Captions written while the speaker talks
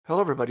Hello,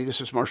 everybody. This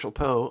is Marshall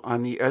Poe.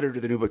 I'm the editor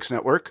of the New Books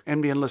Network.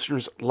 NBN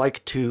listeners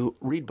like to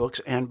read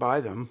books and buy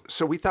them.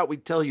 So we thought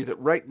we'd tell you that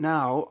right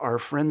now, our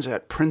friends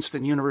at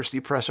Princeton University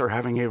Press are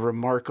having a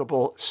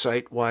remarkable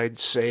site-wide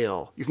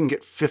sale. You can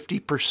get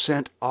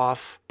 50%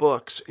 off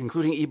books,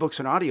 including ebooks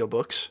and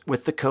audiobooks,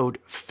 with the code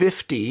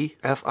 50,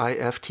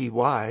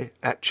 F-I-F-T-Y,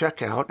 at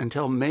checkout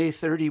until May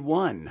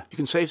 31. You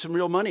can save some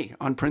real money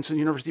on Princeton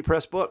University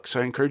Press books.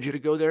 I encourage you to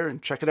go there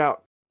and check it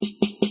out.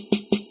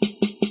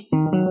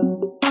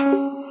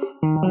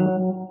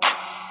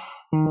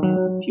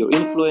 Your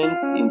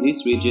influence in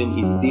this region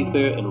is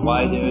deeper and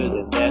wider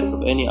than that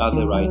of any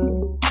other writer.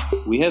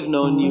 We have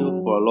known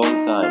you for a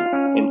long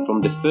time, and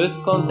from the first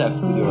contact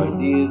with your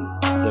ideas,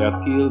 their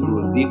appeal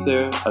grew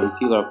deeper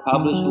until our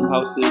publishing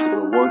houses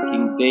were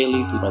working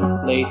daily to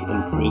translate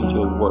and print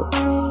your work.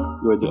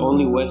 You are the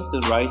only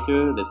Western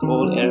writer that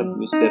all Arab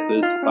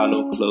newspapers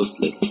follow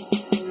closely.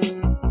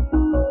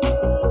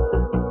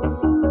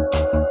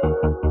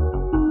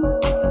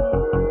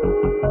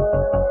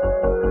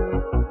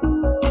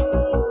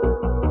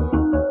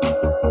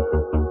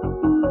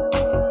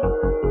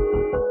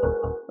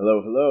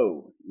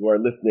 Hello. You are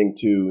listening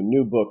to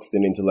New Books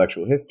in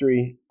Intellectual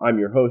History. I'm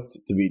your host,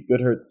 David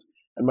Goodhertz,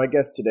 and my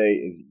guest today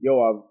is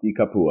Yoav Di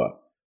Capua,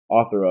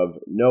 author of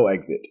No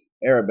Exit,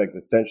 Arab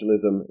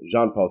Existentialism,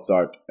 Jean-Paul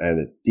Sartre,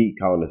 and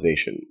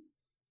Decolonization.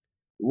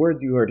 The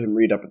words you heard him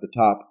read up at the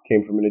top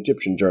came from an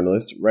Egyptian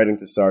journalist writing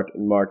to Sartre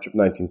in March of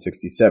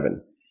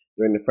 1967,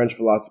 during the French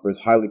philosopher's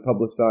highly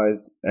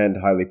publicized and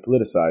highly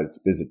politicized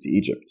visit to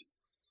Egypt.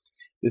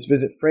 This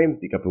visit frames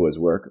Di Capua's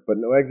work, but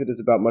No Exit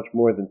is about much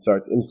more than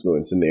Sartre's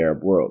influence in the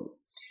Arab world.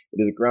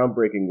 It is a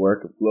groundbreaking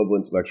work of global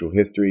intellectual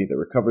history that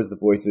recovers the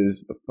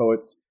voices of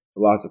poets,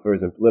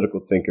 philosophers, and political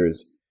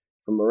thinkers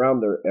from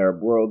around the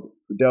Arab world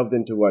who delved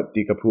into what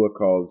Di Capua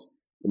calls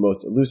the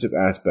most elusive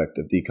aspect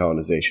of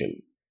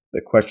decolonization,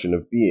 the question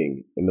of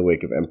being in the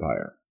wake of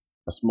empire.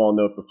 A small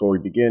note before we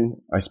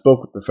begin, I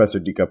spoke with Professor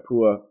Di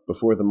Capua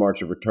before the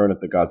March of Return at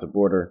the Gaza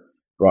border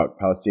brought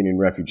Palestinian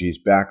refugees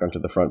back onto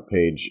the front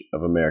page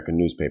of American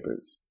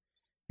newspapers.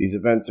 These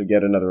events are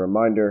yet another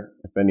reminder,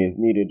 if any is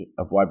needed,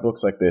 of why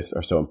books like this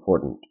are so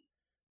important.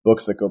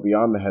 Books that go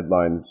beyond the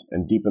headlines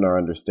and deepen our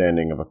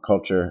understanding of a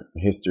culture, a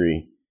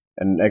history,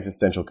 and an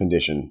existential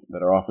condition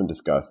that are often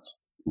discussed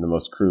in the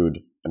most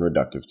crude and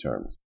reductive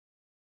terms.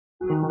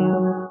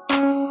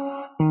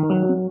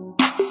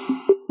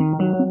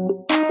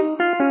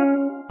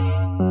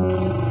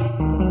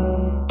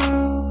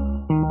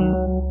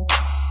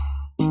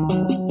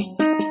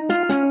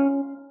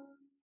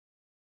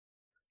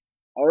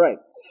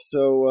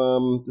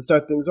 So to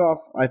start things off,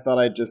 I thought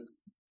I'd just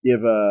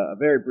give a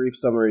very brief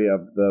summary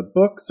of the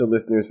book so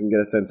listeners can get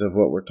a sense of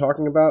what we're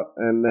talking about.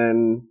 And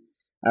then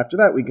after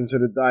that, we can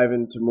sort of dive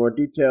into more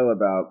detail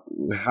about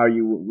how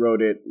you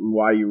wrote it,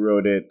 why you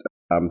wrote it,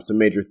 some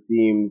major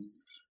themes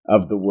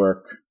of the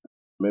work,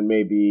 and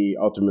maybe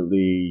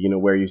ultimately,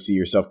 where you see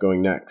yourself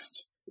going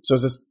next. So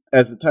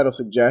as the title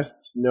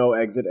suggests, No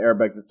Exit, Arab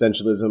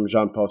Existentialism,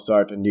 Jean-Paul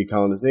Sartre, and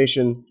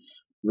Decolonization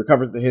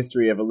recovers the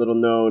history of a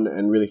little-known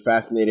and really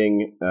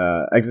fascinating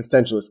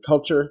existentialist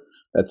culture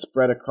that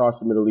spread across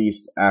the Middle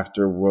East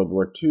after World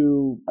War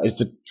II.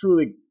 It's a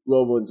truly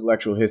global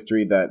intellectual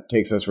history that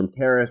takes us from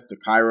Paris to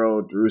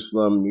Cairo,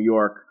 Jerusalem, New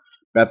York,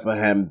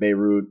 Bethlehem,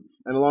 Beirut,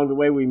 and along the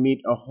way we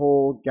meet a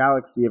whole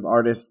galaxy of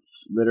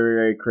artists,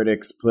 literary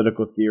critics,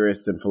 political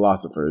theorists, and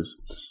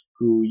philosophers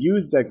who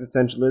used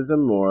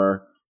existentialism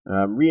or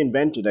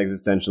reinvented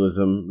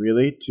existentialism,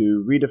 really,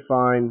 to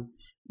redefine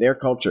their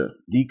culture,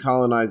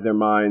 decolonize their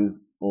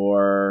minds,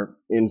 or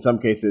in some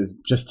cases,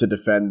 just to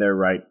defend their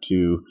right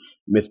to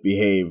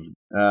misbehave.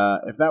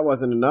 If that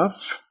wasn't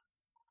enough,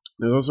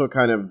 there's also a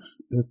kind of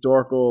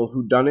historical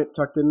whodunit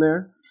tucked in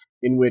there,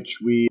 in which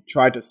we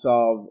try to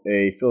solve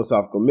a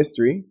philosophical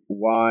mystery.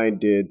 Why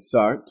did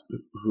Sartre,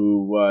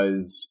 who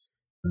was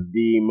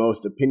the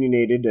most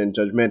opinionated and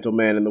judgmental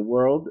man in the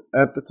world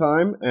at the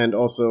time, and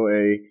also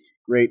a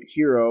great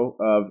hero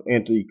of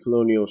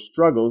anti-colonial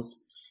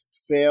struggles,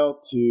 fail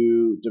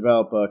to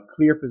develop a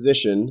clear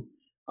position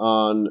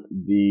on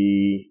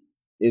the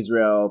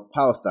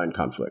Israel-Palestine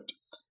conflict?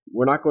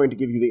 We're not going to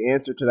give you the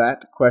answer to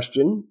that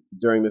question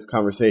during this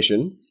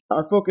conversation.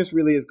 Our focus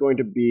really is going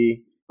to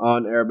be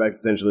on Arab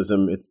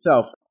existentialism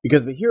itself,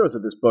 because the heroes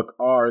of this book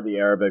are the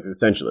Arab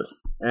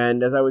existentialists.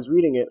 And as I was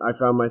reading it, I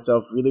found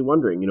myself really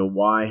wondering,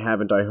 why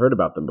haven't I heard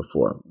about them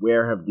before?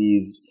 Where have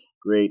these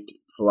great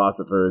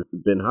philosophers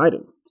been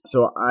hiding?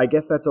 So I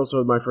guess that's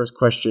also my first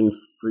question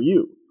for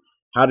you.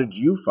 How did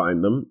you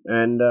find them,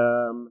 and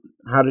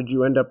how did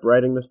you end up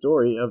writing the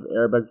story of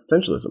Arab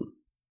existentialism?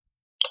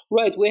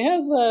 Right, we have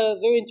a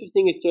very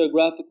interesting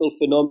historiographical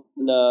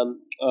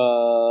phenomenon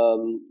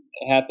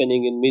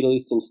happening in Middle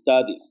Eastern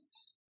studies.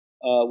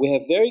 We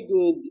have very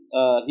good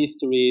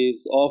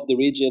histories of the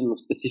region, of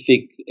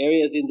specific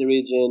areas in the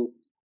region,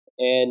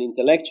 and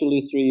intellectual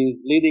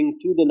histories leading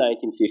to the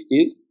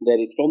 1950s, that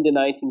is from the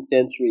 19th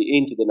century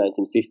into the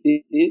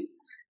 1950s.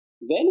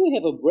 Then we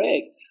have a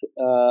break,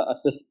 a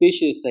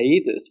suspicious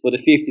hiatus for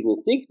the 50s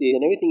and 60s,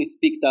 and everything is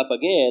picked up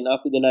again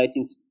after the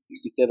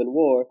 1967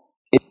 war,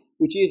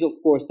 which is, of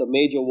course, a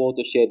major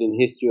watershed in the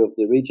history of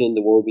the region,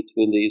 the war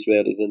between the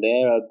Israelis and the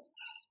Arabs.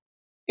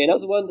 And I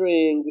was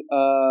wondering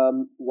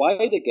why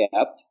the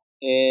gap,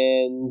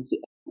 and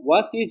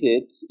what is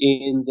it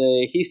in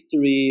the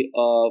history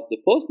of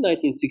the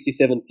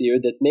post-1967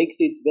 period that makes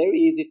it very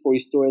easy for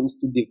historians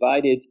to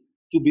divide it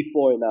to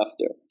before and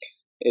after?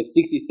 As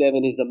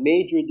 67 is a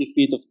major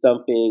defeat of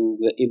something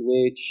in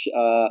which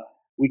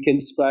we can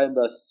describe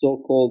a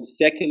so-called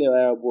secular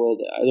Arab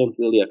world. I don't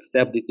really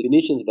accept these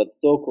definitions, but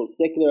so-called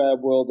secular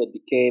Arab world that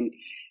became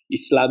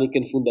Islamic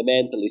and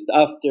fundamentalist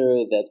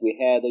after that. We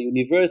had a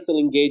universal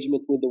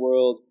engagement with the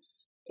world,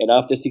 and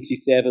after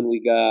 67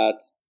 we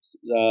got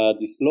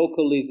this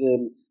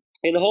localism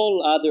and a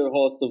whole other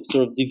host of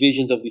sort of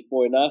divisions of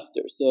before and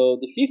after.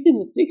 So the 50s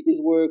and 60s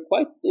were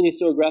quite an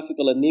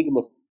historiographical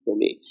enigma for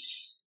me.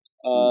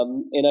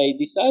 And I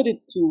decided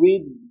to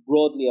read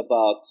broadly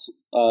about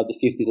the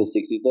 50s and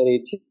 60s, that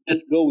it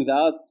just go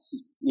without,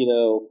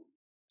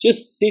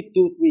 just sit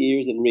 2-3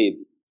 years and read.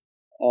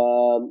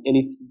 And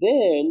it's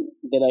then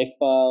that I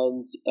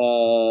found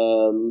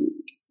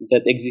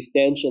that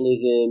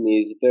existentialism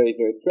is very,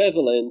 very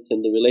prevalent,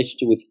 and the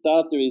relationship with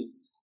Sartre is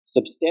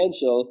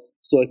substantial.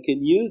 So I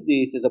can use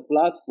this as a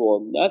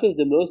platform, not as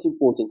the most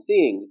important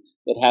thing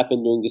that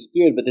happened during this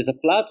period, but as a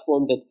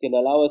platform that can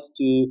allow us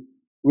to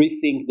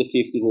rethink the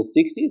 50s and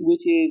 60s,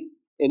 which is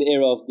an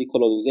era of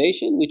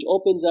decolonization, which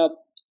opens up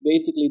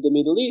basically the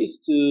Middle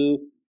East to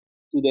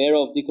the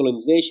era of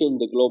decolonization,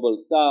 the global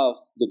South,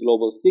 the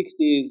global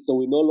 60s. So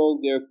we're no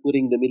longer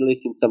putting the Middle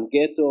East in some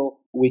ghetto.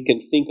 We can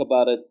think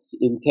about it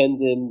in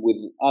tandem with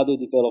other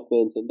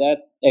developments, and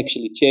that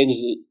actually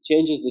changes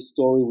the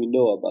story we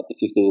know about the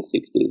 50s and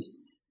 60s.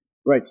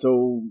 Right.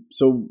 So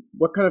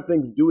what kind of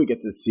things do we get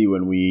to see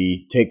when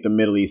we take the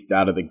Middle East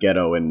out of the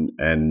ghetto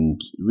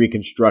and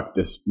reconstruct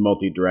this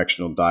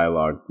multi-directional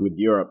dialogue with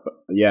Europe?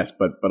 Yes,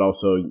 but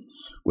also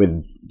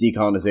with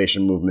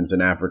decolonization movements in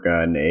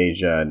Africa and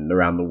Asia and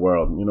around the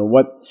world.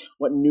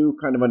 What new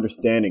kind of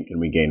understanding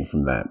can we gain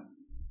from that?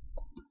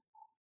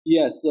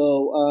 Yeah,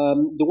 so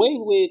the way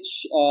in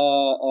which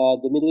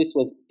the Middle East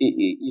was,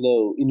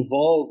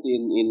 involved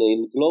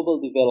in global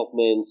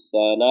developments,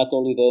 not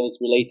only those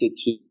related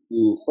to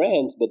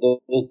France, but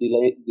those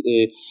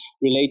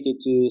related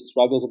to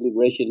struggles of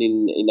liberation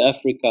in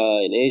Africa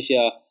and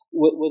Asia,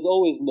 was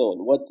always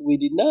known. What we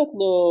did not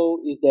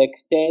know is the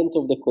extent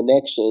of the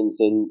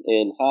connections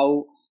and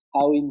how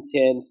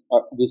intense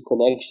are these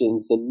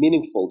connections and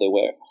meaningful they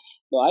were.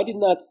 No, I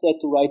did not set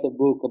to write a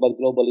book about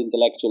global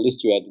intellectual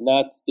history. I did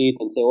not sit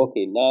and say,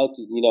 okay, now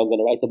I'm going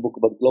to write a book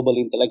about global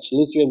intellectual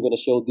history. I'm going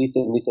to show this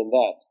and this and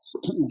that.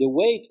 The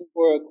way it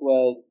worked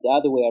was the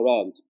other way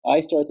around.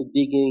 I started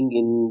digging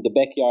in the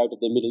backyard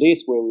of the Middle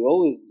East, where we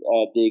always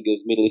dig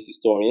as Middle East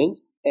historians.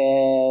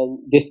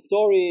 And the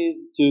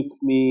stories took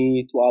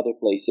me to other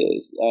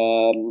places.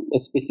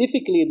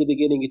 Specifically, at the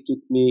beginning, it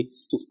took me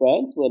to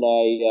France when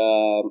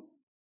I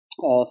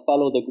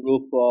followed a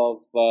group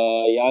of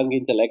young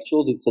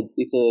intellectuals. It's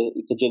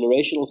a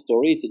generational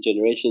story. It's a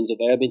generations of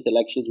Arab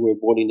intellectuals who were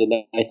born in the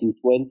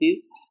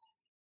 1920s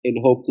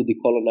and hope to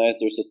decolonize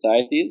their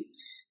societies.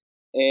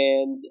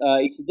 And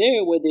it's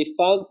there where they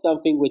found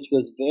something which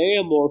was very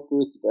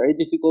amorphous, very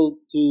difficult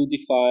to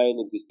define.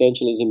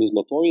 Existentialism is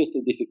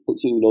notoriously difficult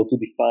to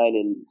define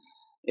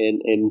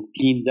and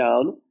pin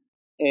down.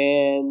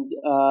 And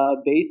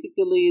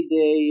basically,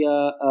 they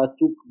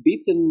took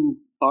bits and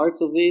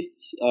parts of it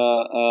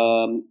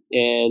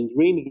and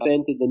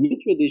reinvented a new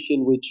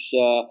tradition, which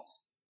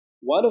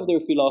one of their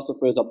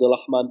philosophers,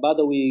 Abdulrahman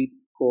Badawi,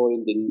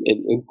 coined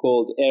and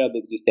called Arab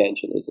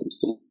existentialism.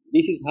 So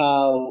this is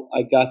how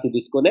I got to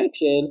this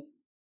connection.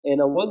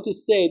 And I want to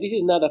say this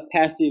is not a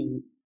passive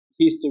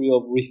history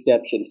of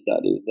reception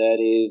studies. That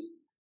is,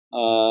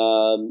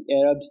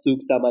 Arabs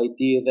took some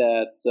idea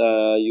that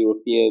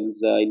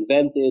Europeans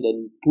invented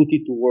and put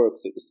it to work,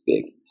 so to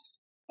speak.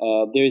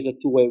 There is a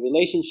two-way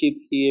relationship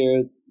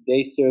here.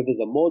 They serve as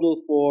a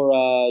model for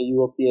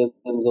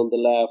Europeans on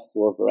the left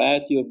for a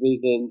variety of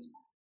reasons.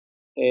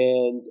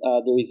 And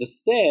there is a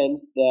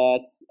sense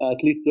that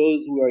at least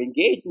those who are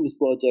engaged in this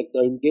project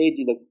are engaged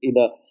in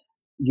a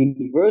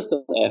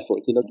universal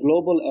effort, in a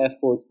global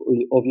effort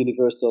of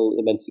universal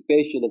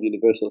emancipation, of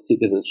universal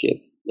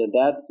citizenship. And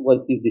that's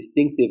what is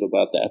distinctive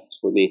about that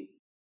for me.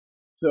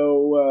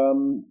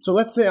 So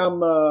let's say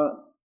I'm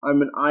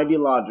an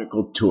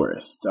ideological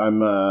tourist.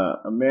 I'm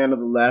a man of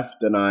the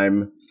left, and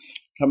I'm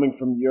coming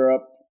from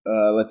Europe,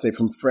 let's say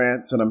from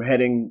France, and I'm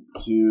heading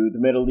to the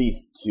Middle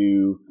East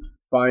to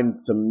find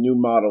some new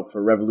model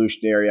for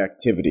revolutionary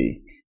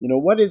activity.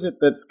 What is it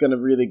that's going to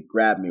really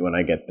grab me when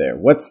I get there?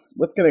 What's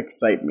going to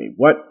excite me?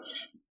 What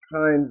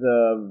kinds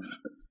of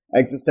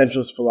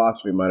existentialist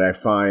philosophy might I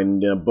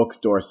find in a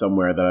bookstore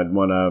somewhere that I'd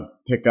want to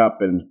pick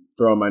up and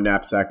throw in my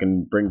knapsack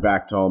and bring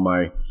back to all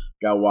my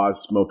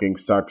Gauloise smoking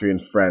Sartrean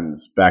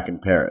friends back in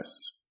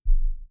Paris?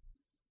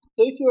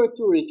 So if you're a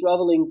tourist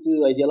traveling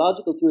to,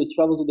 ideological tourist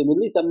travel to the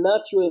Middle East, I'm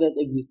not sure that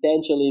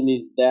existentialism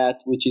is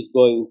that which is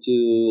going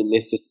to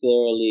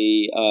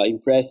necessarily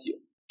impress you.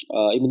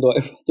 Even though I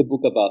wrote a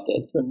book about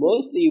that,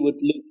 mostly you would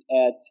look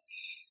at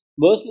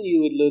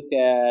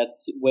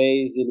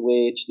ways in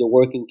which the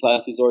working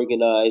class is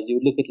organized. You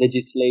would look at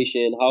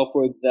legislation, how,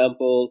 for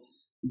example,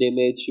 they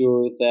made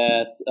sure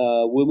that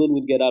women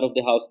would get out of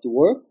the house to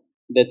work,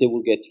 that they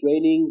would get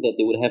training, that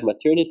they would have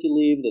maternity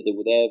leave, that they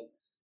would have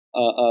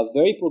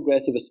very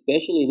progressive,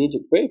 especially in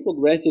Egypt, very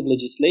progressive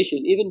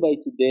legislation, even by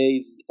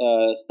today's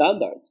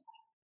standards.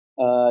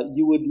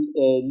 You would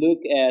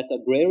look at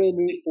agrarian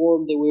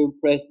reform. They were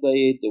impressed by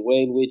it, the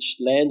way in which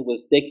land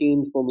was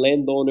taken from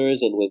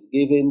landowners and was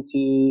given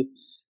to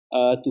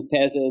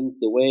peasants,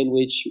 the way in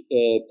which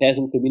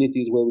peasant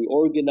communities were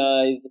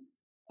reorganized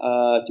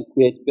to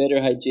create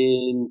better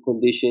hygiene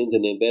conditions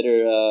and a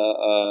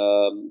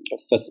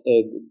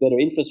better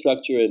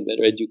infrastructure and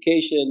better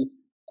education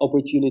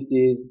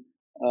opportunities.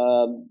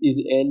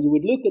 And you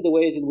would look at the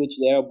ways in which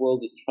the Arab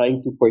world is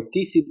trying to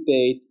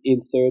participate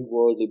in third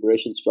world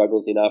liberation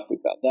struggles in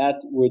Africa.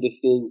 That were the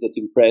things that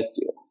impressed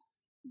you.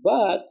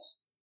 But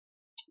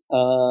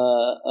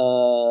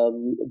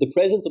the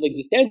presence of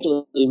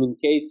existentialism, in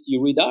case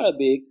you read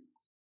Arabic,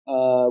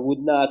 would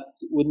not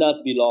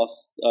be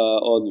lost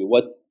on you.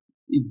 What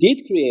it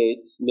did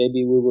create,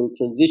 maybe we will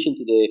transition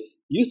to the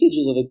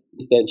usages of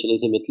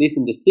existentialism, at least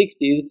in the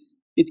 60s,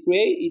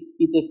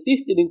 it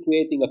assisted in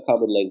creating a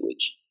common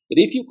language. But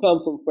if you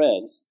come from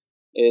France,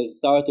 as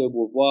Sartre,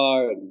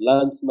 Beauvoir, and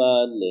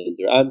Lanzmann,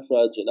 later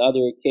Antrage, and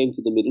others came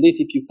to the Middle East,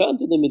 if you come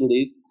to the Middle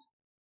East,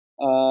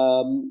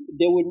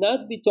 they would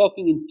not be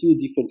talking in two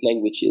different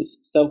languages,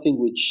 something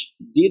which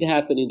did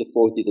happen in the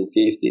 40s and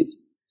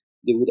 50s.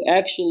 They would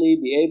actually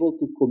be able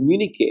to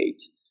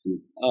communicate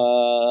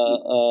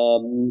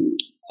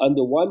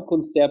under one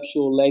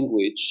conceptual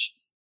language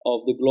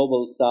of the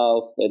global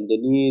South and the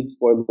need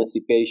for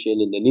emancipation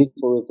and the need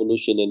for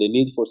revolution and the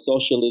need for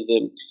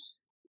socialism.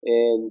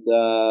 And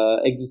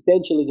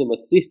existentialism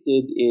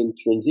assisted in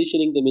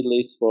transitioning the Middle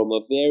East from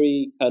a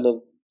very kind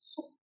of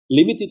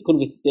limited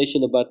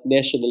conversation about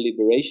national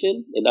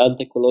liberation and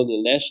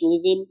anti-colonial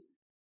nationalism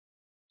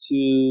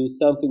to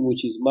something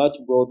which is much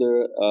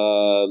broader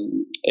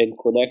and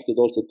connected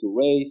also to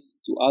race,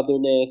 to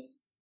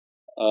otherness,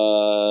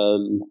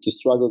 to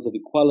struggles of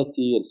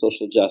equality and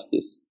social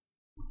justice.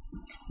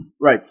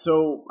 Right.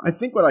 So I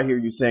think what I hear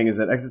you saying is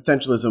that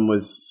existentialism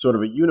was sort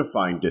of a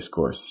unifying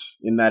discourse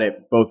in that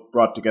it both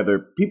brought together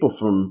people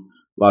from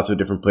lots of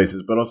different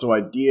places, but also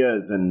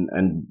ideas and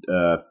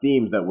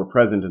themes that were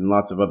present in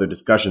lots of other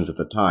discussions at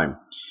the time.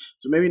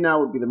 So maybe now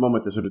would be the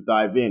moment to sort of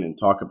dive in and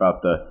talk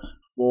about the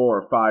 4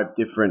 or 5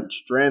 different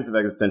strands of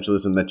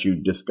existentialism that you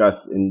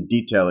discuss in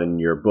detail in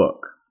your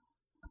book.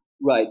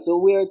 Right. So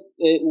when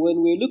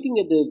we're looking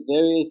at the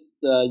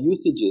various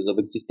usages of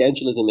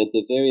existentialism, at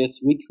the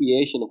various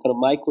recreation of kind of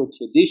micro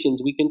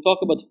traditions, we can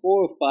talk about 4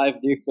 or 5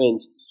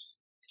 different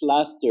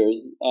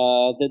clusters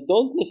that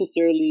don't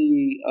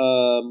necessarily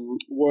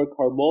work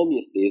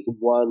harmoniously as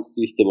one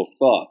system of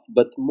thought,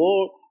 but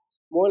more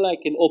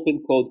like an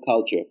open code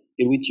culture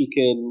in which you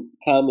can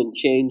come and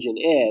change and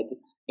add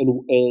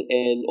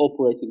and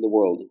operate in the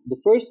world. The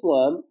first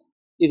one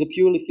is a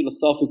purely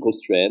philosophical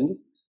strand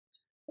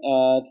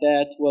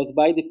that was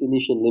by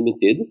definition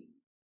limited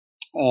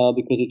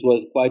because it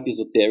was quite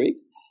esoteric.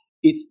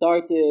 It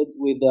started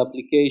with the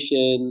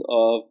application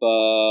of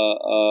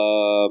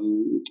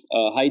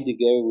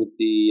Heidegger, with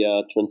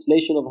the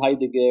translation of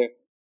Heidegger,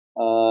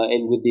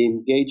 and with the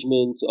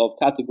engagement of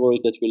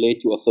categories that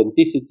relate to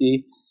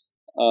authenticity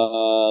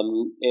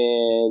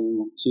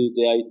and to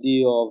the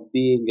idea of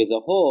being as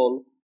a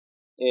whole,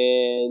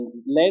 and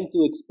led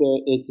to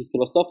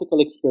philosophical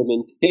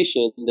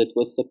experimentation that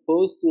was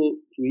supposed to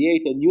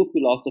create a new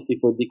philosophy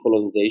for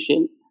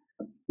decolonization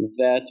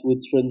that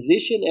would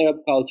transition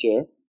Arab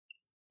culture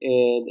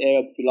and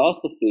Arab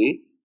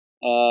philosophy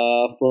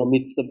from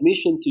its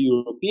submission to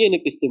European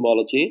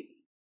epistemology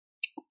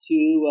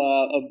to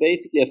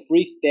basically a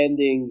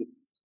freestanding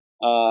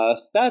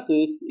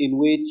status in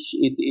which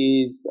it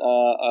is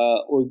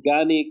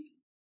organic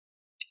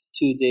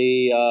to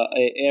the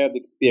Arab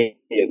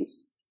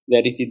experience.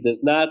 That is, it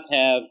does not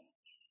have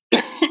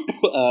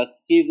a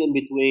schism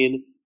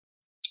between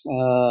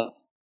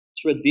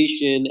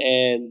tradition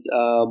and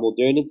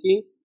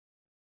modernity,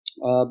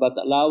 but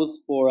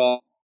allows for a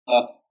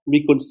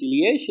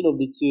reconciliation of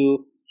the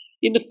two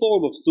in the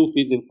form of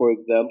Sufism, for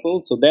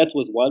example. So that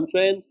was one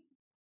trend.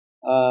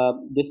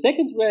 The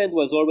second trend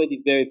was already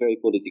very, very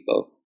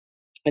political.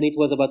 And it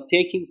was about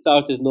taking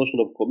Sartre's notion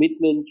of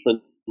commitment,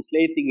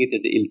 translating it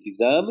as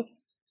iltizam,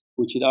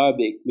 which in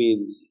Arabic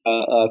means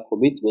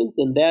commitment,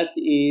 and that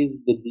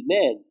is the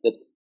demand that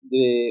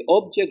the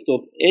object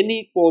of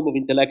any form of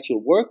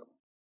intellectual work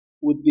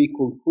would be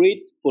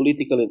concrete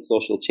political and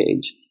social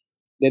change.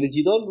 That is,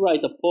 you don't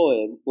write a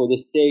poem for the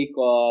sake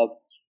of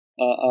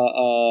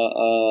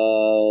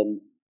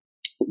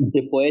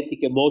the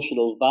poetic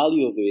emotional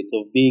value of it,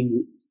 of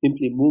being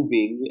simply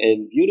moving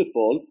and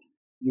beautiful,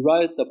 you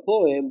write a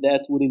poem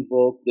that would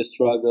invoke the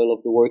struggle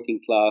of the working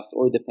class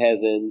or the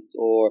peasants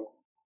or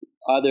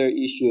other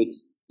issue in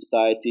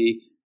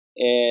society,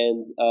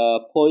 and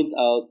point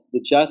out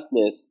the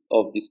justness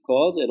of this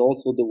cause and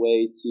also the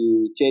way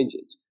to change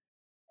it.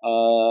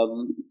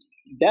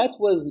 That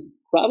was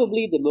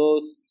probably the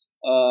most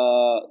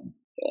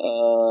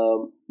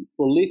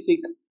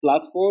prolific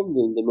platform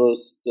and the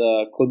most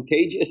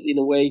contagious, in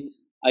a way,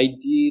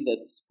 idea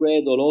that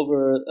spread all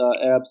over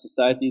Arab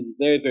societies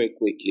very, very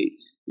quickly.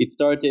 It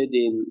started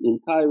in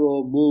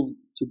Cairo,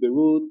 moved to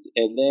Beirut,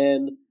 and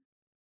then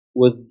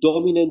was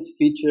dominant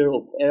feature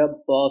of Arab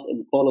thought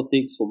and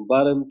politics from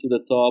bottom to the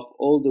top,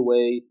 all the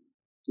way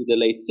to the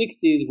late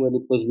 60s, when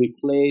it was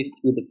replaced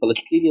with the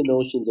Palestinian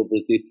notions of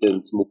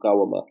resistance,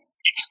 mukawama.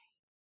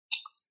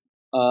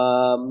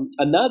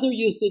 Another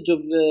usage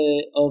of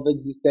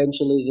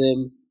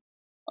existentialism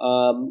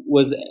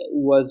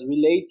was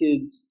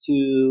related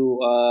to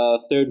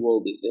third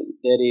worldism.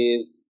 That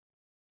is,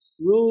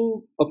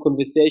 through a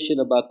conversation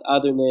about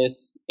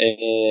otherness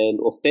and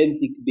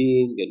authentic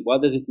being and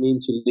what does it mean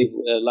to live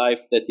a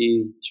life that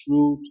is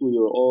true to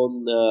your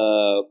own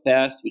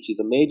past, which is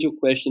a major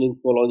question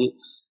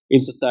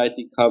in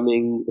societies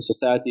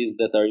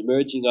that are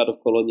emerging out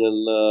of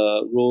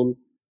colonial rule.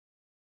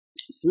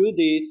 Through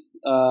this,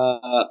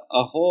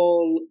 a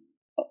whole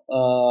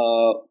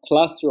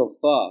cluster of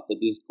thought that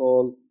is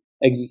called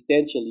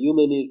existential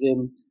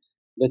humanism,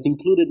 that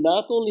included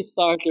not only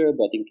Sartre,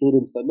 but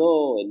included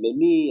Fanon and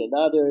Memmi and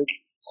others,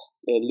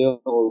 and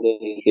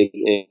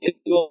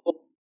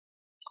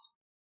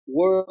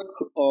work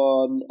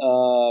on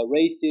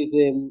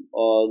racism,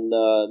 on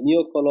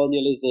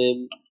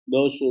neocolonialism,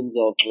 notions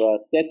of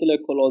settler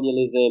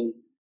colonialism,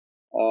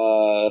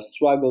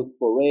 struggles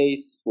for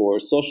race, for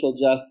social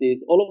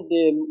justice. All of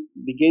them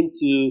begin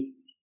to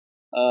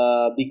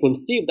be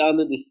conceived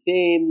under the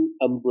same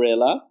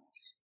umbrella.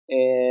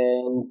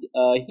 And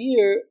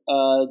here,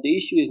 the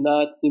issue is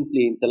not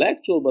simply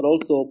intellectual, but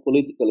also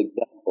political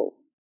example.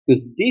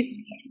 Because this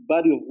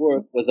body of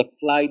work was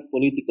applied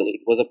politically.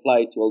 It was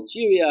applied to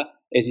Algeria,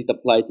 as it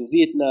applied to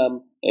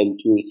Vietnam, and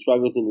to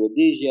struggles in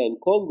Rhodesia and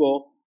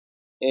Congo,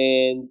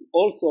 and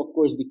also, of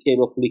course,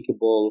 became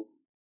applicable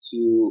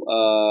to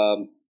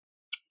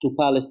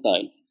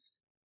Palestine.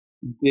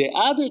 The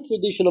other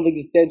tradition of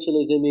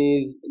existentialism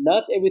is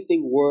not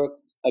everything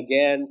worked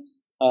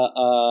against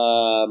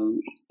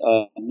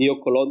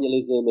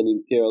neocolonialism and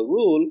imperial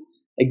rule.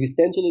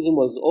 Existentialism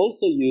was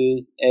also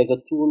used as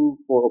a tool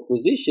for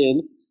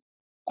opposition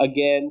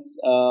against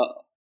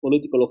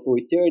political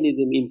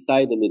authoritarianism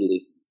inside the Middle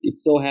East. It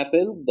so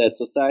happens that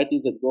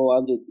societies that go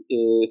under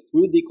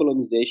through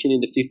decolonization in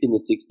the 50s and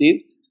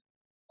 60s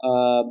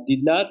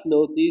did not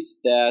notice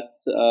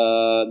that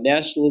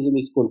nationalism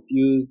is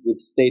confused with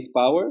state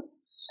power.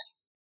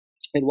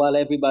 And while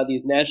everybody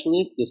is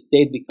nationalist, the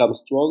state becomes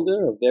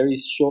stronger. A very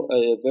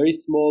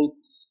small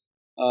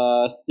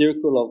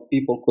circle of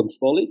people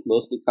control it,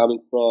 mostly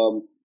coming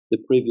from the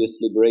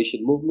previous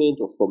liberation movement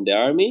or from the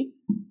army.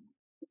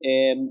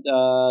 And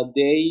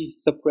they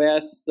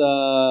suppress,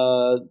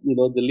 the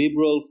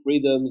liberal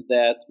freedoms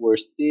that were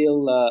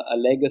still a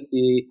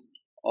legacy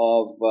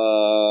of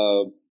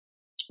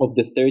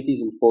the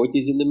 30s and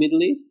 40s in the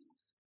Middle East.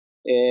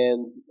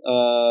 And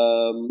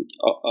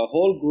a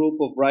whole group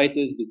of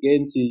writers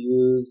began to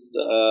use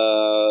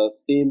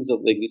themes of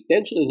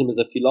existentialism as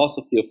a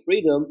philosophy of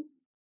freedom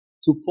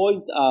to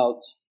point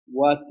out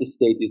what the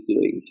state is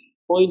doing,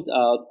 point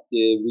out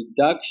the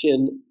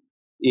reduction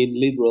in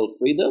liberal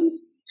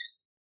freedoms.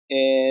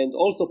 And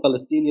also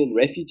Palestinian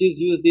refugees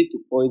used it to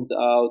point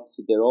out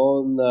their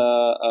own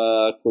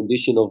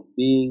condition of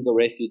being a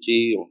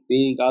refugee, of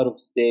being out of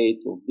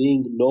state, of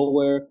being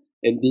nowhere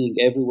and being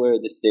everywhere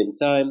at the same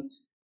time.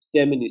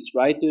 Feminist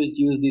writers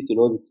used it in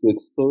order to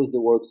expose the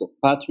works of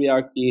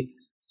patriarchy.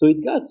 So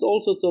it got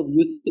all sorts of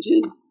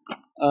usages.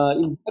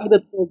 In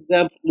Baghdad, for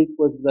example, it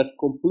was a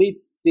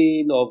complete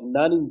scene of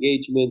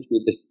non-engagement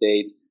with the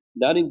state,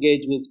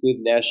 non-engagement with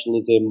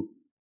nationalism,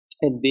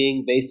 and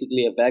being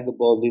basically a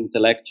vagabond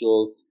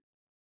intellectual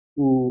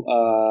who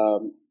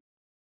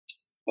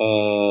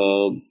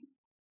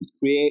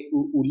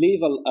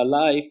live a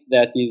life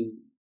that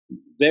is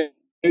very,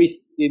 very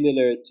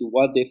similar to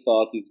what they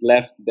thought is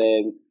left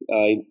bank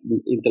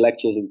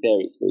intellectuals in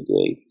Paris were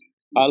doing: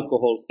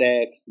 alcohol,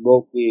 sex,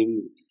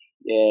 smoking,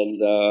 and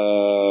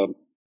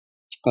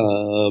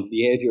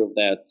behavior of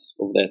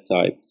that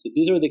type. So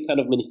these are the kind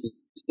of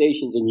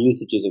manifestations and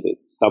usages of it.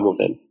 Some of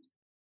them.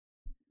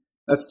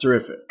 That's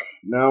terrific.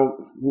 Now,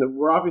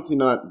 we're obviously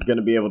not going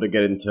to be able to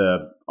get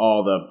into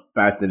all the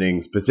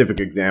fascinating specific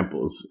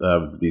examples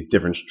of these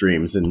different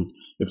streams, and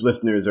if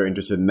listeners are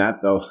interested in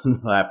that, they'll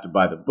have to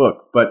buy the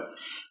book. But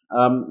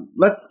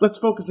let's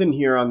focus in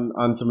here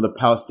on some of the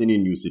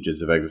Palestinian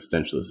usages of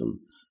existentialism.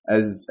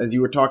 As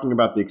you were talking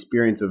about the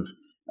experience of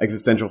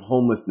existential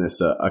homelessness,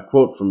 a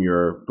quote from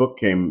your book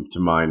came to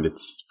mind.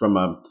 It's from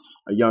a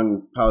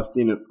young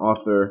Palestinian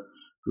author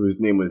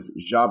whose name was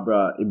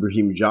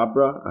Ibrahim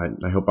Jabra.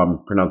 I hope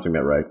I'm pronouncing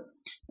that right.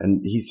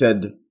 And he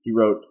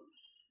wrote,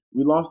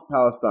 We lost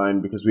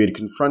Palestine because we had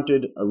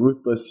confronted a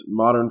ruthless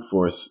modern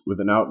force with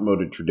an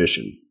outmoded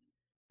tradition.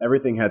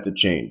 Everything had to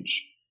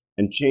change,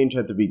 and change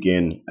had to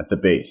begin at the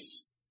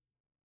base,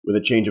 with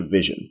a change of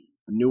vision,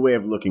 a new way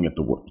of looking at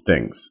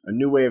things, a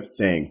new way of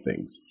saying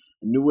things,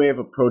 a new way of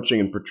approaching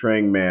and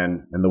portraying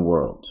man and the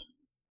world.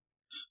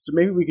 So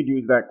maybe we could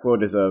use that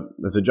quote as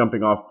a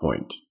jumping off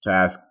point to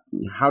ask,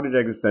 how did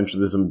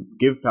existentialism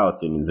give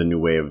Palestinians a new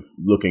way of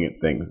looking at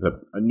things,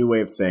 a new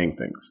way of saying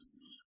things?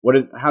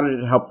 How did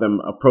it help them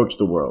approach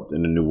the world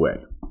in a new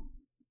way?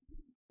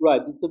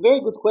 Right. It's a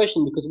very good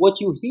question, because what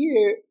you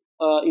hear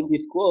in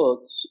this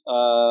quote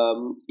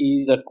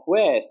is a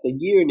quest, a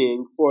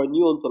yearning for a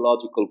new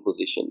ontological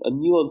position, a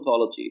new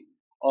ontology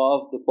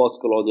of the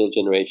post-colonial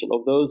generation,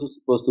 of those who are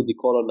supposed to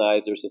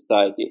decolonize their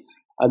society,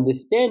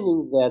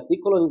 understanding that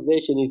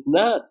decolonization is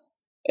not,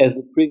 as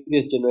the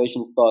previous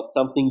generation thought,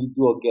 something you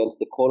do against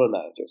the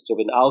colonizers, so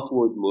an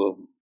outward move,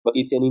 but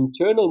it's an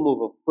internal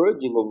move of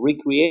purging, of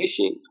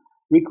recreation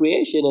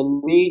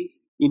and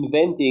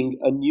reinventing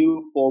a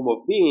new form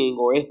of being,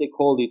 or as they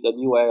called it, a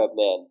new Arab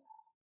man.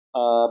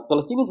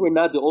 Palestinians were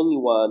not the only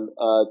one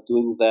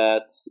doing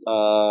that.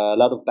 A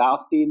lot of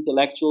Ba'athi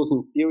intellectuals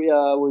in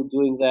Syria were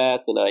doing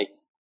that, and I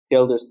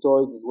tell their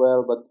stories as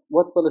well. But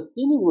what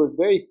Palestinians were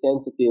very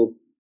sensitive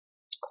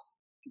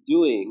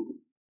doing,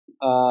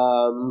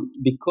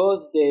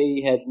 because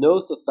they had no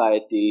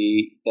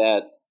society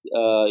that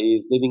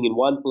is living in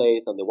one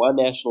place under one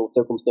national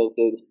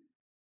circumstances,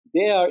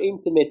 they are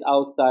intimate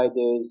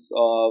outsiders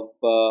of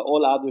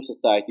all other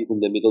societies in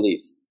the Middle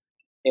East.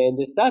 And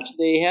as such,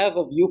 they have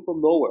a view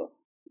from nowhere.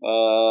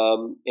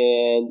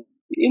 And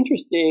it's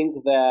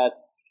interesting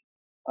that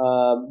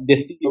the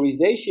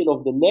theorization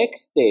of the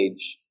next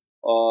stage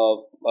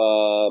of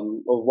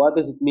what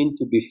does it mean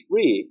to be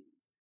free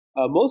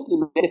mostly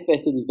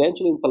manifested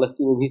eventually in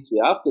Palestinian history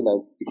after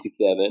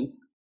 1967,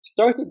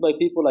 started by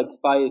people like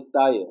Fayez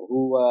Sayer,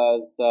 who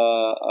was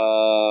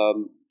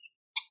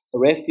a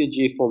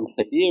refugee from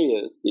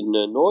Tiberias in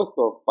the north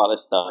of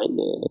Palestine,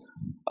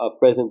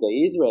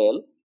 present-day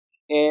Israel,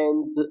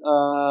 and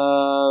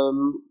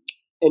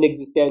an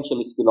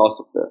existentialist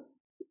philosopher.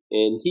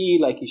 And he,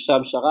 like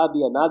Hisham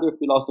Sharabi, another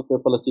philosopher,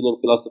 Palestinian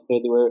philosopher,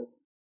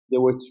 they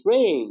were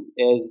trained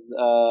as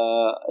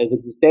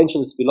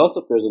existentialist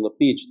philosophers on a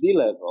PhD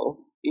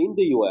level in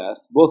the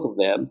U.S., both of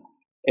them,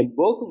 and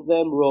both of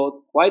them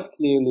wrote quite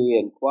clearly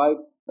and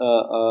quite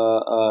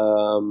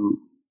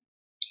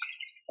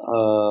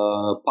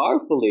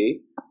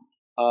powerfully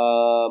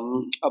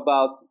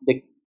about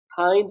the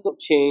kind of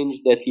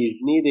change that is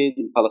needed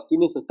in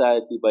Palestinian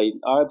society by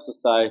Arab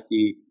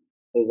society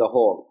as a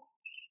whole.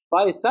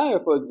 Fayez Sayer,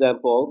 for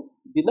example,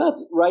 did not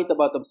write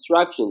about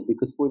abstractions,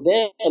 because for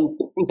them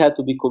things had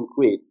to be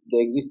concrete. The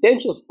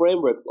existential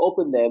framework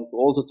opened them to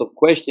all sorts of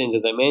questions,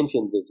 as I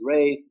mentioned, there's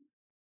race,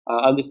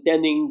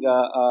 understanding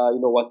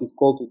what is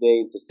called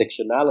today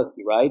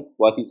intersectionality, right?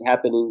 What is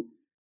happening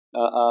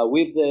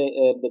with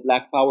the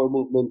Black Power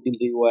movement in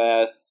the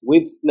U.S.,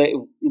 with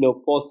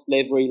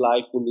post-slavery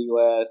life in the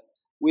U.S.,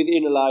 with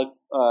inner life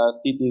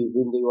cities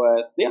in the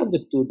U.S. They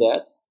understood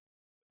that,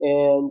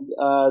 and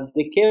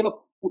they came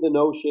up with the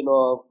notion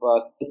of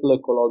settler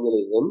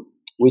colonialism,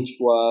 which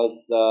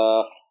was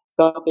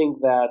something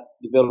that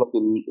developed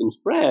in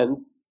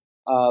France,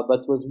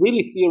 but was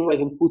really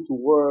theorized and put to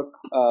work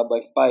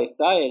by Fayez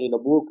Sayer in a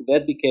book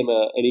that became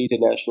an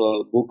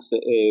international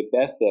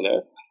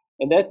bestseller.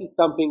 And that is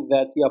something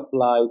that he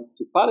applied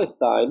to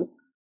Palestine,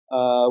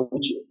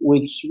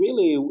 which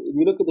really, when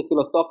you look at the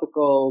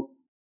philosophical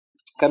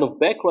kind of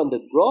background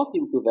that brought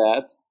him to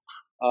that,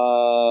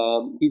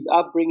 his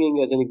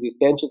upbringing as an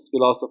existentialist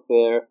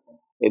philosopher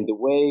and the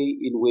way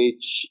in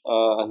which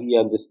he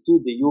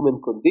understood the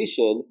human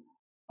condition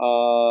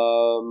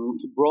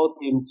brought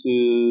him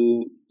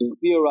to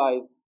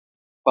theorize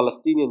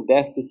Palestinian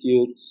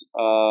destitute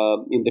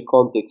in the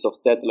context of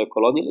settler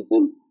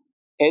colonialism,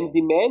 and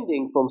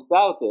demanding from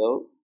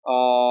Sartre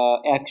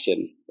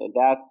action. And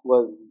that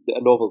was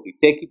a novelty.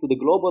 Take it to the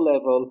global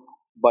level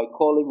by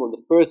calling on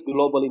the first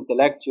global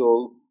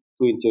intellectual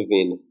to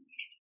intervene.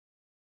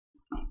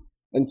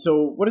 And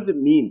so what does it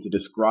mean to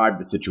describe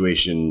the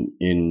situation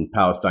in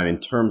Palestine in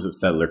terms of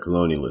settler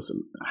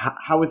colonialism?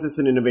 How is this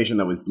an innovation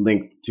that was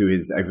linked to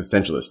his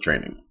existentialist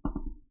training?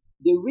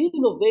 The real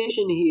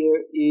innovation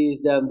here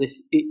is that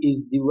this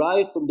is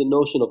derived from the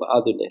notion of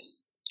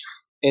otherness.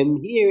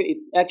 And here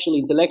it's actually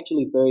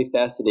intellectually very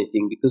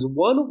fascinating, because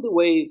one of the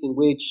ways in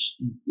which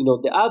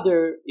the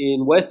other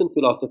in Western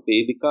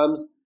philosophy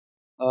becomes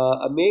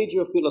a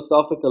major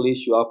philosophical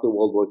issue after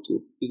World War II.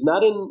 It's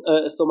not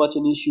so much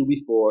an issue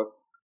before,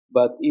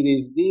 but it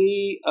is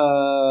the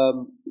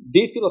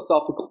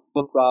philosophical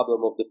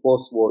problem of the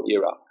post-war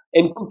era,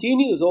 and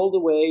continues all the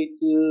way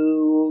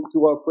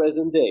to our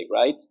present day,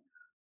 right?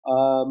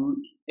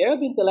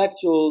 Arab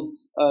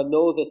intellectuals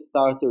know that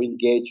Sartre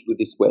engaged with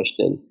this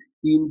question.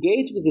 He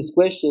engaged with this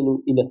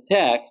question in a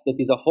text that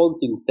is a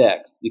haunting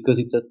text, because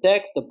it's a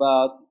text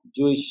about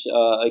Jewish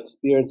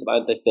experience of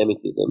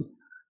anti-Semitism.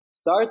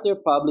 Sartre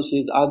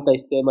publishes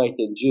Anti-Semite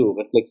and Jew,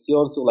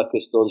 Réflexions sur la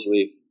question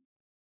juive.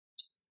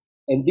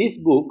 And this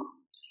book,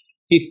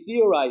 he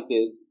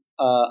theorizes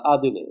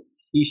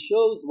otherness. He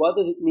shows what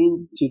does it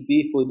mean to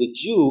be for the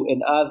Jew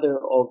an other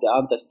of the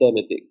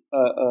anti-Semitic,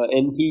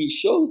 and he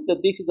shows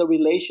that this is a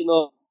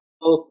relational.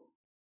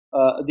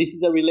 This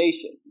is a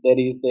relation. That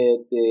is,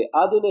 the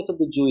otherness of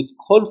the Jew is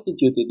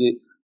constituted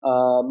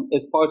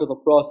as part of a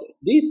process.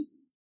 This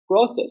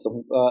process of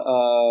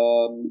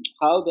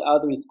how the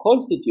other is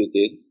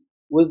constituted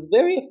was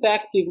very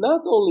effective,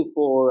 not only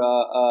for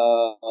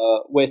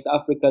West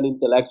African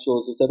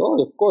intellectuals who said, "Oh,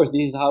 of course,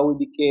 this is how we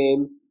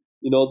became,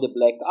 the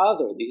black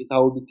other. This is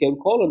how we became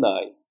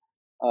colonized."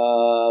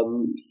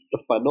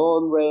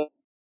 Fanon read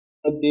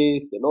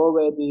this, and all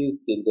read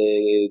this. In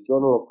the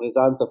Journal of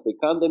Présence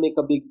Africaine, they make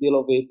a big deal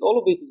of it. All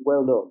of this is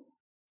well known.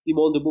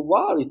 Simone de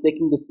Beauvoir is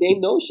taking the same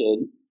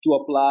notion to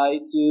apply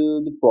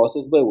to the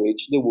process by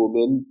which the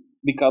woman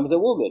becomes a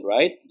woman,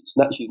 right?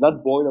 She's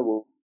not born a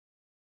woman.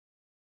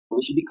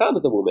 She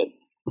becomes a woman.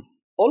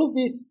 All of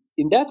this,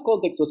 in that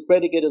context, was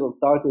predicated on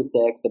Sartre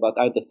texts about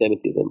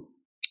anti-Semitism.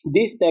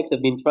 These texts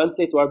have been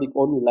translated to Arabic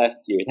only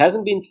last year. It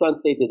hasn't been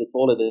translated at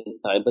all at the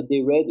time, but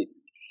they read it,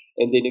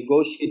 and they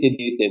negotiated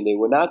it, and they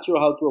were not sure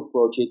how to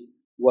approach it.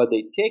 What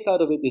they take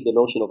out of it is the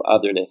notion of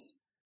otherness.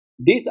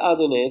 This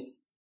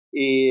otherness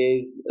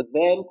is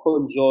then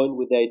conjoined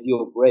with the idea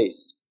of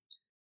race,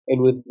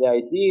 and with the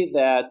idea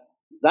that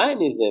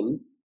Zionism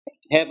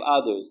have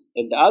others,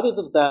 and the others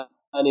of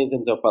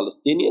Zionism are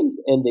Palestinians,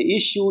 and the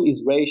issue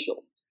is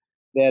racial.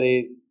 That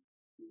is,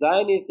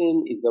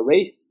 Zionism is a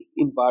racist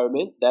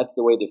environment. That's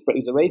the way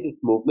is a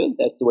racist movement.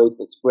 That's the way it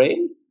was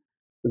framed.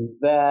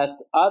 That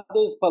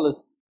others,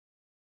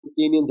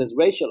 Palestinians, as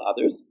racial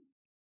others,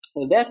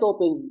 and that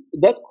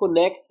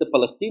connects the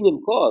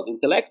Palestinian cause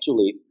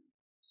intellectually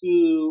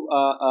to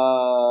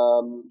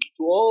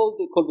all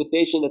the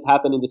conversation that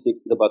happened in the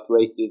 60s about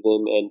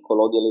racism and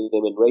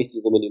colonialism and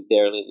racism and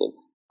imperialism.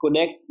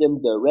 Connects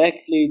them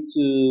directly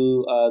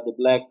to the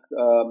Black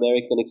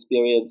American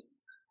experience.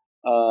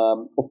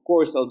 Of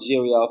course,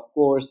 Algeria, of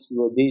course,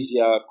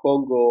 Rhodesia,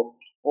 Congo,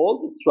 all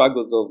the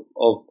struggles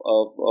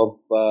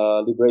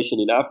of liberation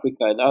in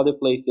Africa and other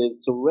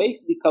places. So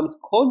race becomes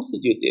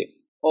constitutive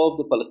of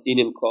the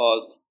Palestinian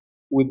cause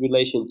with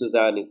relation to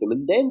Zionism.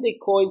 And then they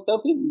coin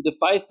something, the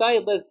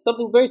Faisal does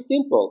something very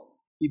simple.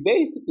 He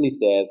basically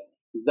says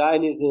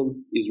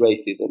Zionism is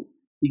racism.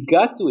 He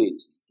got to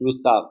it through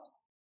Sartre.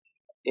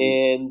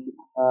 And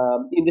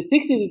in the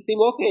 60s, it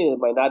seemed okay, it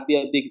might not be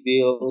a big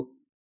deal.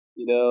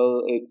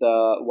 It's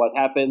what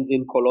happens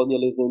in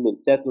colonialism and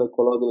settler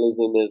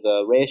colonialism is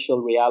a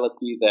racial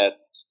reality that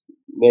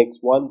makes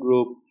one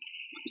group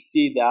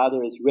see the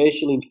other as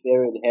racially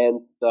inferior, and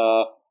hence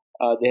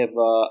they have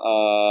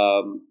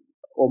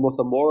almost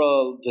a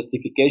moral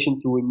justification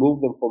to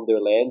remove them from their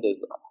land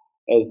as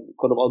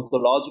kind of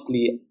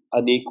ontologically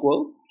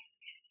unequal.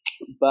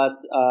 But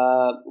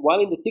while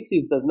in the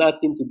 60s it does not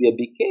seem to be a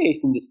big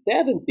case, in the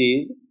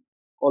 70s,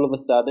 all of a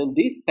sudden,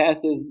 this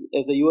passes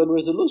as a UN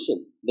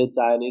resolution that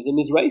Zionism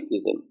is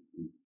racism.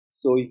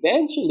 So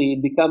eventually,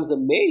 it becomes a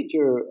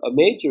major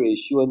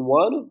issue, and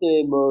one of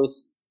the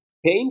most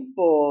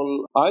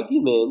painful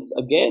arguments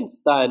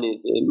against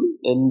Zionism,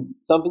 and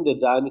something that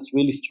Zionists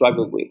really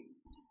struggled with.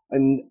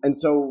 And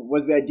so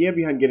was the idea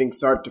behind getting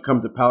Sartre to come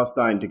to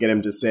Palestine to get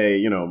him to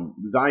say,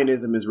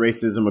 Zionism is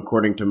racism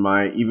according to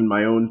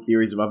my own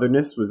theories of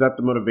otherness? Was that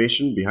the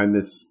motivation behind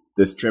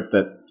this trip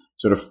that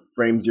sort of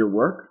frames your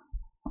work?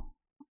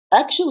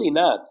 Actually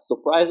not,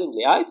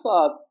 surprisingly. I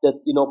thought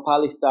that,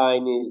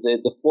 Palestine is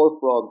at the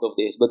forefront of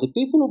this, but the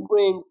people who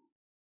bring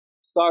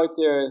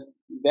Sartre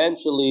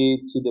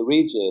eventually to the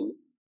region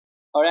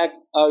are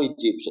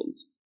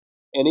Egyptians.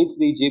 And it's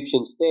the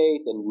Egyptian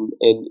state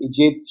and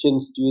Egyptian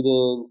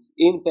students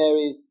in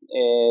Paris,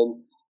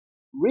 and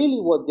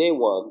really what they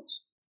want,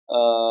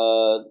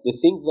 the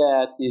thing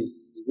that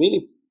is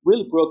really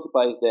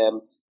preoccupies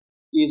them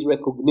is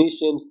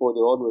recognition for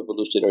their own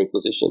revolutionary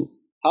position.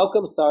 How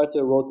come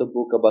Sartre wrote a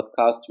book about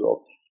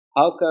Castro?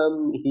 How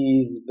come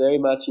he's very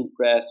much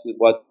impressed with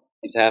what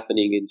is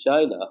happening in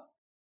China,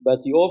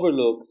 but he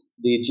overlooks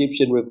the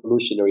Egyptian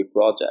revolutionary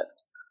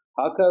project?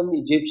 How come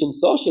Egyptian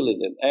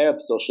socialism, Arab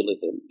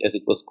socialism as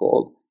it was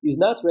called, is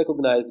not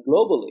recognized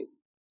globally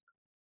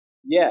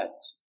yet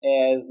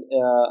as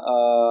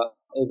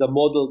a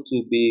model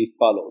to be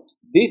followed?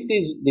 The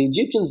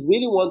Egyptians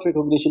really want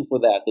recognition for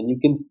that, and you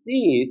can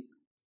see it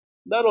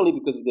not only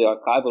because of the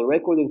archival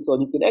record and so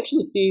on. You can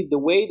actually see the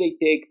way they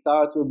take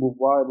Sartre,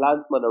 Beauvoir, and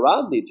Lanzmann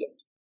around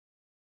Egypt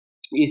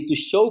is to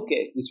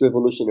showcase this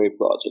revolutionary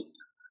project.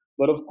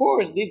 But of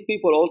course, these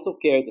people also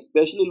cared,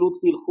 especially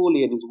Lutfi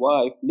El-Khouly and his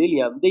wife,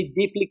 Lilian, they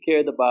deeply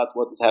cared about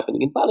what is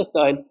happening in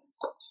Palestine.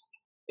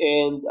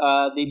 And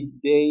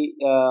they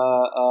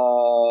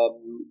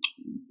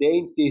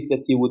insist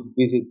that he would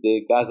visit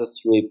the Gaza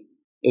Strip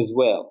as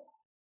well.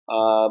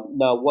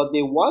 Now, what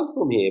they want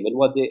from him, and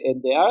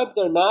the Arabs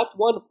are not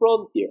one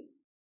front here.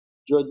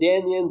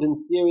 Jordanians and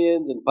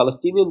Syrians and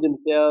Palestinians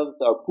themselves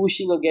are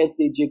pushing against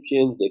the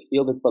Egyptians. They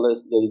feel that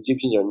the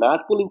Egyptians are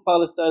not pulling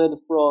Palestine at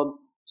the front.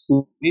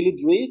 Suhail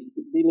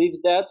Idris believes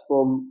that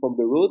from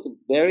Beirut, a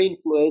very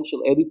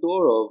influential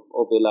editor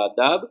of El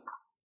Adab,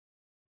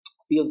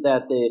 feels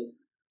that the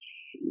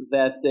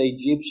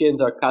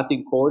Egyptians are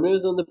cutting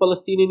corners on the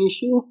Palestinian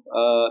issue.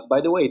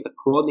 By the way, it's a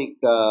chronic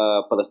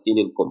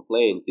Palestinian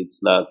complaint.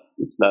 It's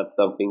not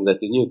something that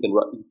is new.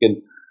 You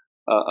can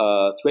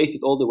trace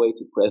it all the way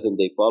to present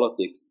day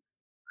politics.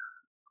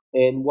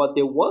 And what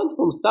they want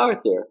from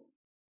Sartre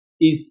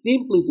is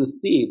simply to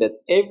see that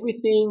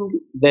everything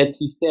that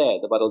he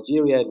said about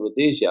Algeria and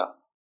Rhodesia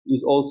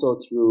is also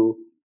true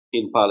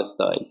in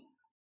Palestine.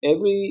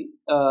 Every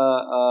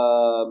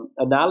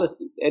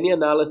any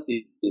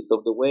analysis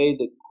of the way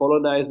the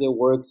colonizer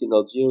works in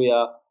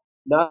Algeria,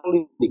 not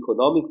only the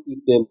economic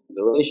system,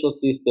 the racial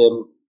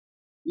system,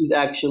 is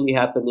actually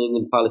happening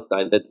in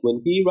Palestine. That when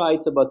he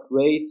writes about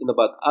race and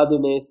about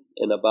otherness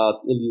and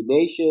about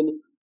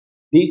alienation,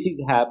 this has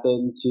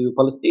happened to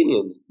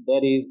Palestinians.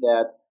 That is,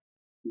 that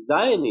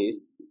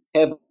Zionists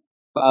have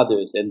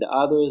others, and the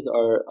others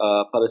are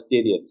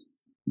Palestinians.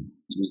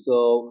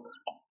 So,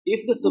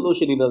 if the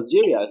solution in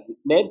Algeria is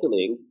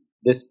dismantling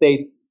the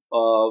state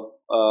of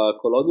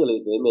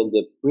colonialism and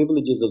the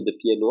privileges of the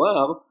Pied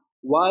Noir,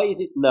 why is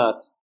it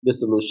not the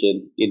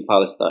solution in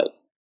Palestine?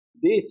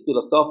 This,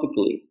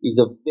 philosophically, is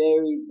a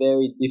very,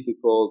 very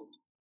difficult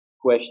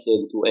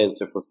question to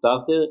answer for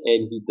Sartre,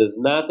 and he does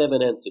not have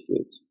an answer to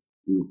it.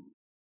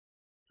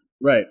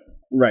 Right.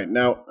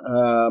 Now,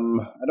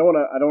 I don't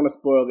want to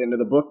spoil the end of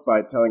the book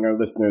by telling our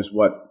listeners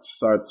what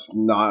Sartre's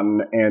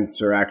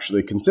non-answer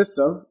actually consists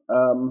of.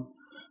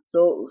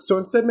 So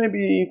instead,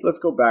 maybe let's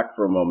go back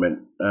for a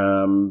moment.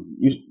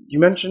 You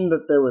mentioned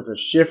that there was a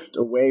shift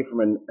away from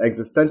an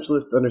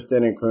existentialist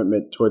understanding and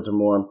commitment towards a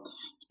more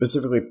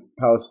specifically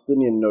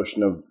Palestinian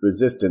notion of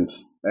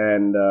resistance.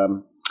 And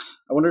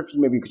I wonder if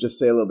you could just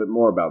say a little bit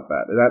more about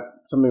that. Is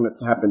that something that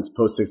happens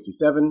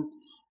post-67?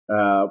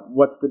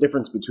 What's the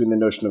difference between the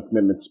notion of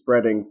commitment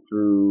spreading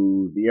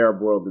through the Arab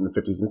world in the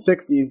 50s and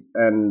 60s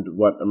and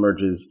what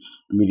emerges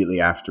immediately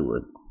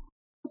afterward?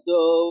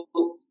 So,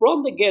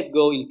 from the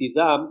get-go,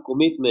 iltizam,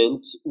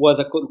 commitment, was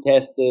a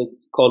contested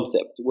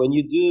concept. When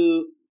you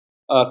do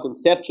a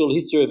conceptual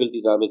history of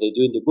iltizam, as I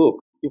do in the book,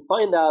 you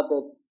find out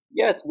that,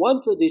 yes,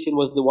 one tradition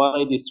was the one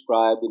I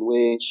described, in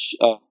which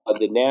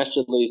the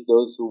nationalists,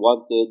 those who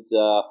wanted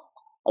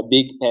a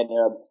big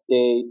pan-Arab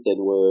state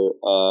and were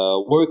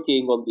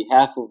working on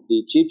behalf of the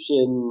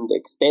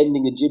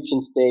expanding Egyptian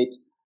state,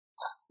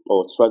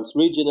 or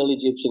trans-regional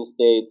Egyptian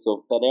state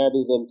of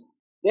pan-Arabism,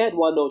 they had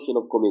one notion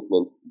of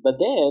commitment. But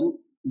then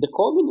the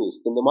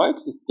communists and the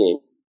Marxists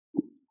came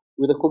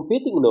with a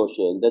competing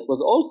notion that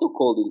was also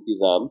called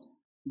iltizam,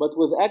 but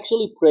was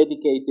actually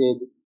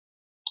predicated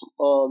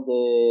on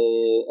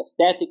the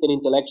aesthetic and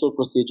intellectual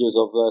procedures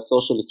of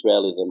socialist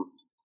realism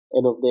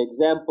and of the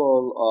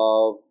example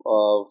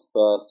of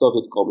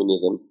Soviet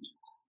communism.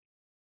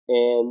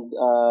 And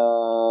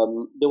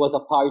there was a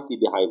party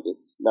behind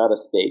it, not a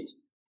state.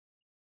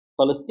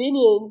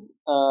 Palestinians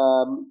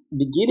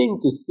beginning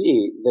to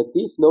see that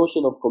this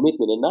notion of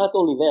commitment, and not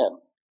only them,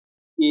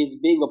 is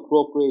being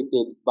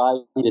appropriated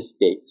by the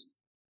state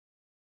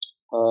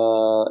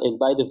and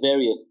by the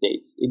various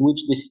states, in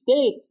which the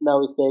state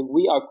now is saying,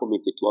 we are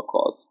committed to a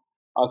cause.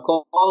 Our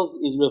cause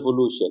is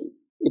revolution.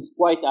 It's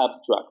quite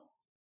abstract.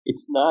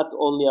 It's not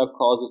only our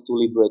cause is to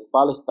liberate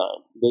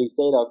Palestine. They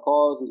say our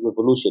cause is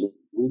revolution.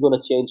 We're going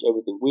to change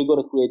everything. We're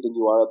going to create a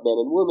new Arab men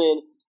and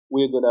women.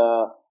 We're going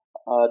to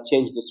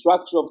change the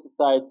structure of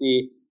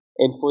society.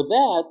 And for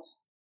that,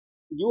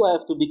 you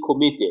have to be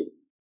committed,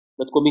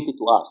 but committed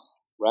to us,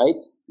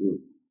 right?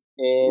 Mm.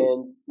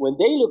 And when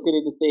they look at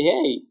it and say,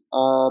 hey,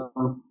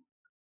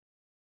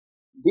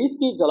 this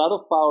gives a lot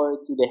of power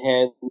to the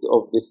hand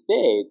of the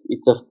state.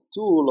 It's a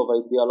tool of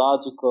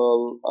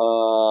ideological,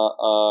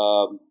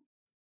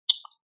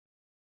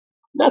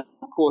 not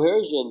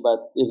coercion,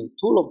 but is a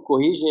tool of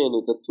cohesion.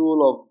 It's a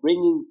tool of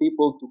bringing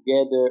people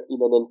together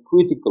in an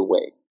uncritical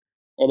way.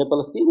 And the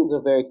Palestinians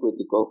are very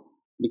critical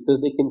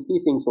because they can see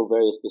things from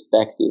various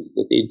perspectives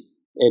at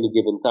any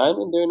given time,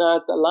 and they're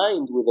not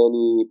aligned with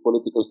any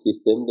political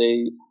system.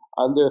 They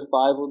under 5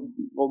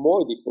 or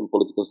more different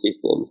political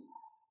systems.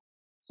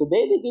 So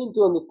they begin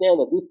to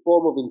understand that this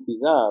form of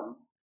iltizam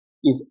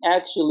is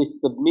actually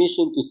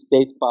submission to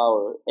state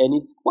power, and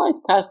it's quite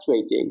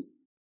castrating.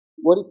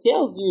 What it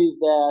tells you is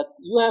that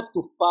you have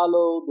to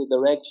follow the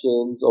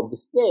directions of the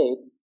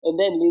state, and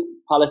then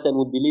Palestine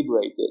would be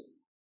liberated.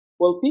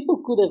 Well, people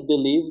could have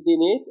believed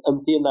in it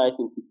until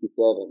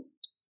 1967.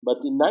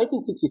 But in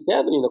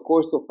 1967, in the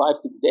course of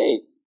 5-6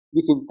 days,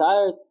 this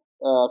entire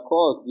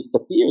cause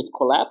disappears,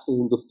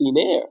 collapses into thin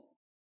air.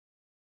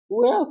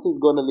 Who else is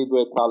going to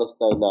liberate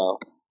Palestine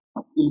now?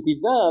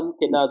 Iltizam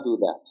cannot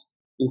do that.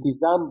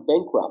 Iltizam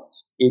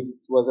bankrupt. It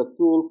was a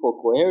tool for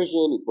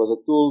coercion. It was a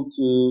tool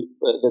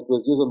that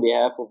was used on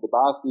behalf of the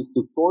Ba'athists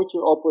to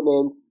torture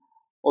opponents.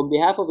 On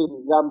behalf of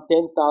Iltizam,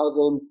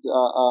 10,000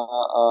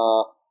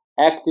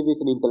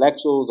 activists and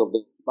intellectuals of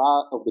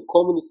the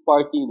Communist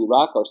Party in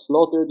Iraq are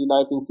slaughtered in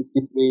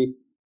 1963.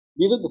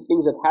 These are the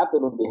things that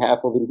happen on behalf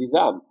of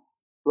iltizam.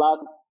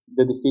 plus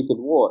the defeated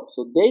war.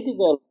 So they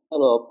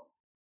developed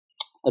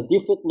a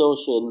different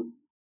notion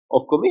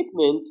of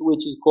commitment,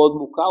 which is called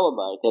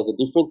mukawama. It has a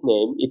different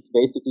name. It's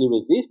basically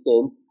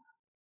resistance,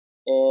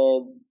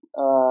 and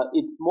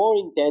it's more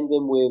in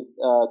tandem with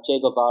Che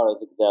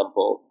Guevara's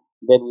example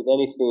than with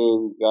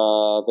anything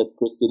that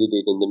preceded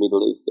it in the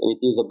Middle East. And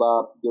it is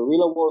about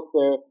guerrilla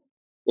warfare,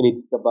 and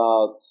it's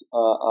about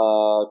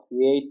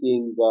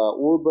creating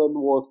urban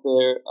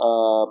warfare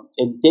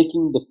and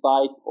taking the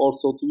fight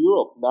also to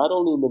Europe, not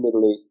only in the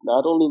Middle East,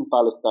 not only in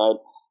Palestine,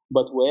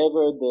 but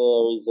wherever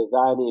there is a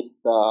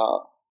Zionist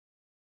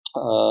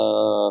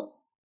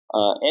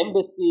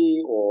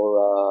embassy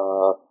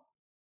or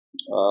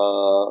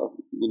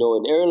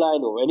an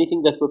airline or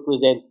anything that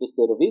represents the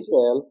state of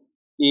Israel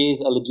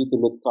is a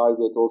legitimate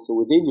target also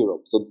within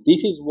Europe. So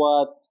this is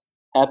what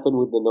happened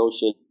with the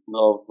notion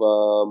of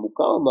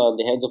mukawama in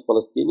the hands of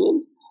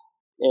Palestinians,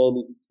 and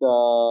it's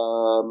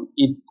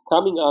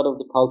coming out of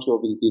the culture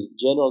of it,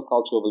 general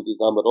culture of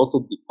Islam, but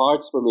also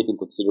departs from it in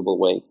considerable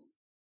ways.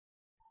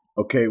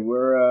 Okay,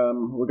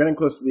 we're getting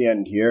close to the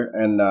end here,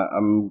 and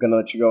I'm going to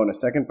let you go in a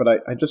second, but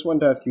I just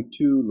wanted to ask you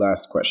two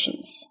last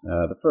questions.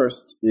 The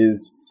first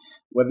is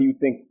whether you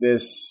think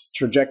this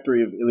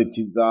trajectory of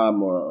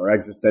elitism or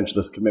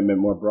existentialist commitment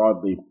more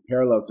broadly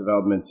parallels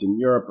developments in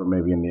Europe or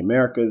maybe in the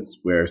Americas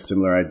where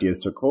similar ideas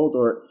took hold,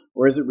 or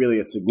is it really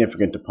a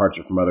significant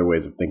departure from other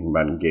ways of thinking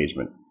about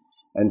engagement?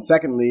 And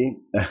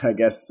secondly, I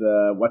guess,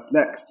 what's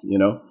next,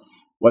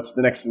 What's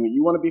the next thing that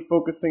you want to be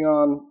focusing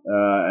on?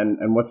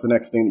 And what's the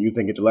next thing that you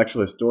think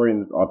intellectual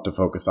historians ought to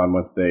focus on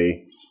once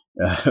they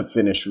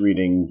finish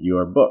reading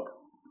your book?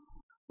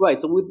 Right.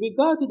 So with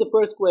regard to the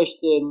first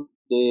question,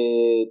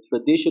 the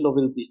tradition of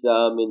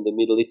Islam in the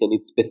Middle East and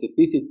its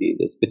specificity,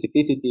 the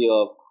specificity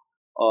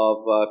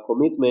of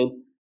commitment,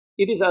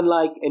 it is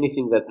unlike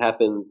anything that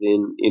happens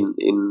in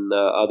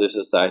other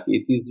society.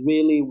 It is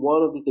really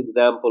one of these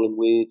examples in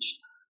which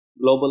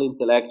global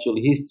intellectual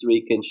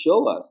history can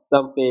show us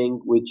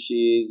something which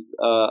is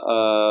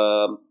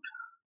on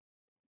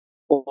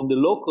the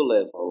local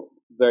level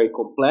very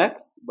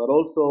complex, but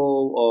also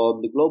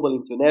on the global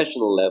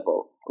international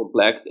level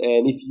complex.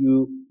 And if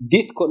you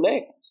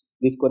disconnect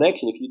this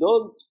connection, if you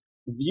don't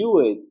view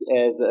it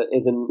as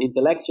an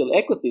intellectual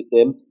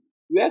ecosystem,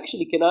 you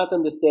actually cannot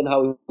understand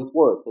how it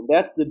works. And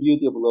that's the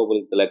beauty of global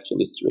intellectual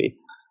history.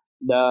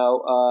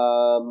 Now,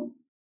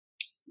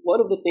 one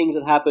of the things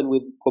that happened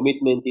with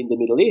commitment in the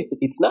Middle East,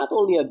 that it's not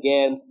only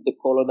against the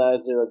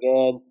colonizer,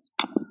 against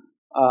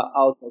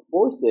outside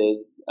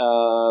forces,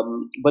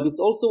 but it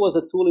also was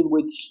a tool in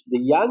which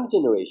the young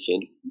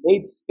generation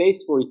made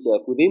space for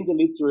itself within the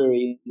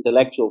literary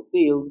intellectual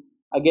field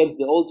against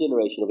the old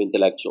generation of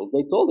intellectuals.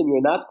 They told them,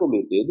 you're not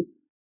committed,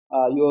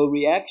 you're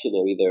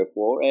reactionary,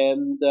 therefore,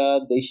 and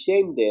they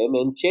shamed them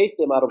and chased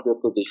them out of their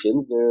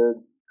positions.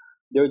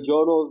 Their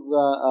journals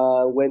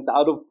went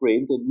out of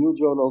print and new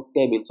journals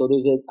came in. So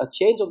there's a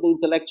change of the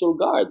intellectual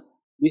guard.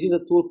 This is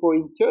a tool for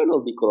internal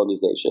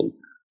decolonization.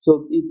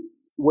 So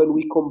it's when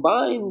we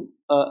combine,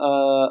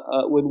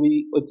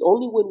 it's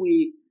only when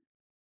we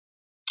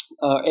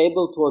are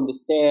able to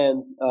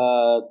understand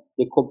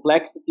the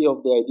complexity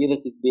of the idea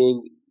that is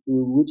to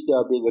which they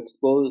are being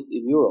exposed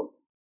in Europe,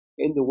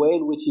 and the way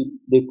in which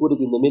they put it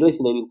in the Middle East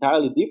in an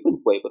entirely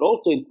different way, but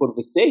also in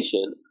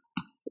conversation,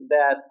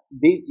 that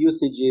these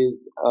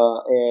usages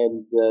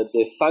and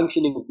the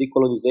functioning of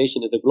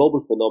decolonization as a global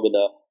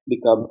phenomena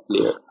becomes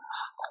clear.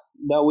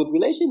 Now, with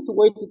relation to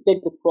where to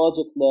take the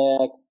project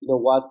next,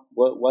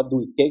 what do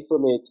we take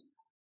from it?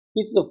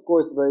 This is, of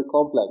course, very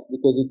complex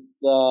because it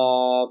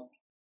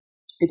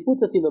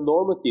puts us in a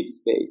normative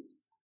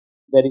space.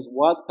 That is,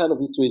 what kind of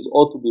histories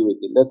ought to be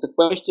written? That's a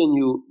question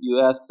you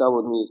ask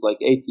someone who is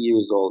like 80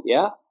 years old,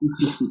 yeah?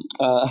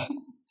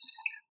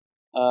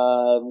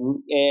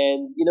 And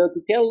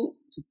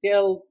to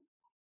tell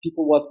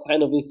people what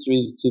kind of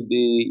histories to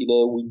be,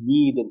 we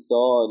need and so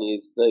on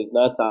is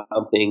not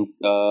something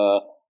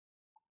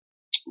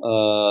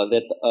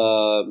that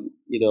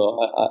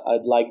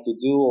I'd like to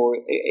do, or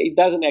it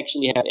doesn't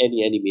actually have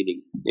any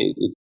meaning.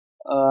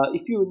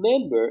 If you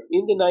remember,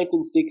 in the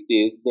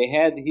 1960s, they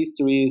had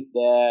history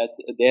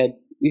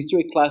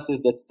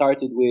classes that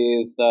started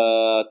with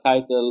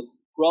title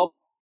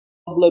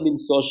Problem in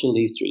Social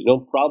History,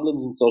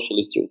 problems in social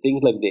history,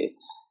 things like this.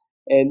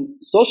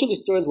 And social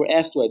historians were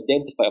asked to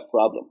identify a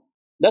problem,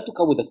 not to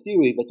come with a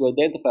theory, but to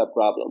identify a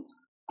problem.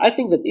 I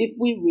think that if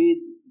we read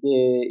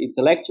the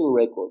intellectual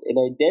record and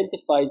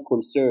identify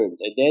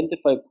concerns,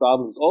 identify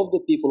problems of the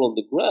people on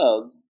the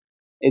ground,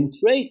 and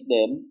trace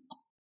them,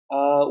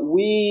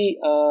 we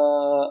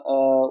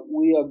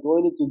are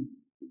going to do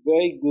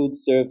very good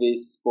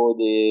service for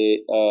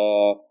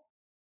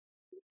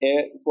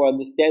for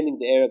understanding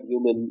the Arab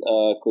human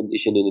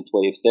condition in the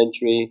 20th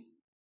century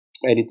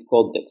and its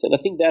context. And I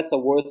think that's a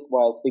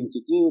worthwhile thing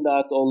to do,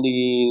 not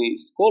only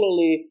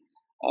scholarly,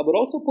 but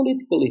also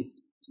politically.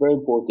 It's very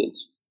important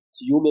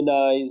to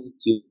humanize,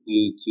 to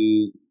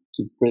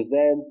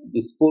present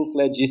this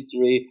full-fledged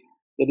history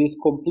that is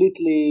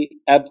completely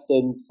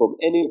absent from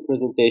any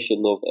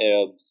representation of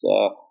Arabs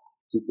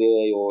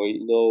today, or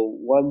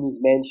one is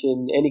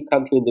mentioned any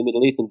country in the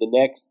Middle East, and the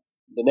next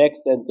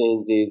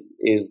sentence is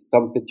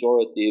some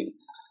pejorative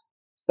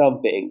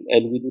something,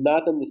 and we do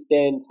not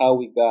understand how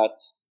we got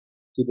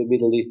to the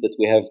Middle East that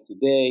we have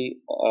today.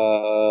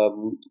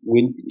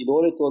 In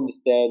order to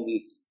understand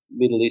this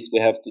Middle East we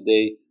have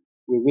today,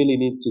 we really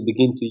need to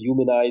begin to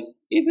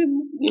humanize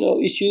even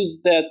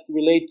issues that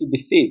relate to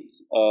defeat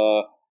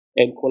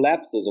and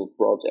collapses of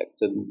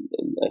projects, and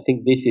I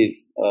think this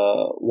is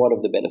one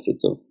of the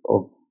benefits of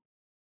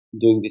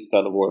doing this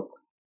kind of work.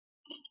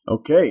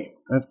 Okay,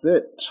 that's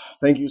it.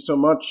 Thank you so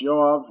much,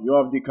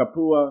 Yoav Di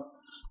Capua.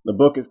 The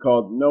book is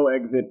called No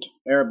Exit,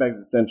 Arab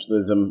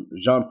Existentialism,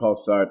 Jean-Paul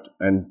Sartre,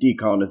 and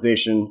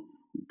Decolonization.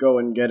 Go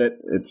and get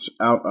it. It's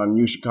out on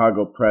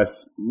UChicago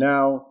Press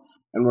now.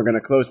 And we're going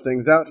to close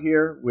things out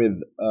here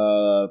with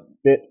a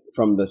bit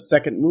from the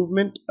second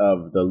movement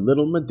of the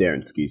Little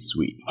Modernsky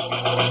Suite.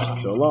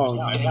 So long.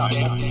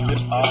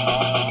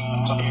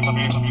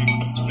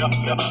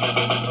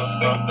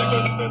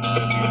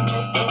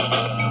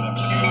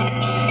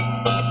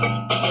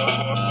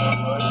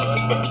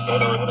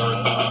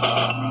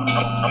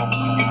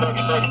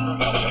 Thank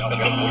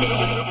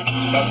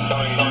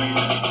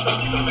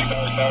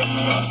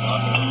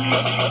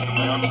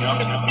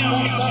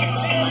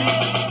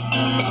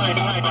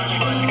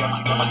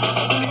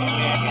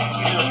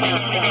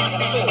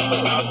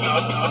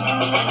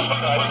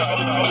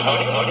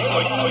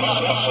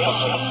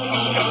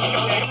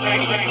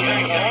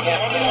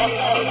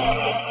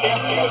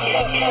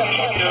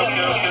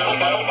you.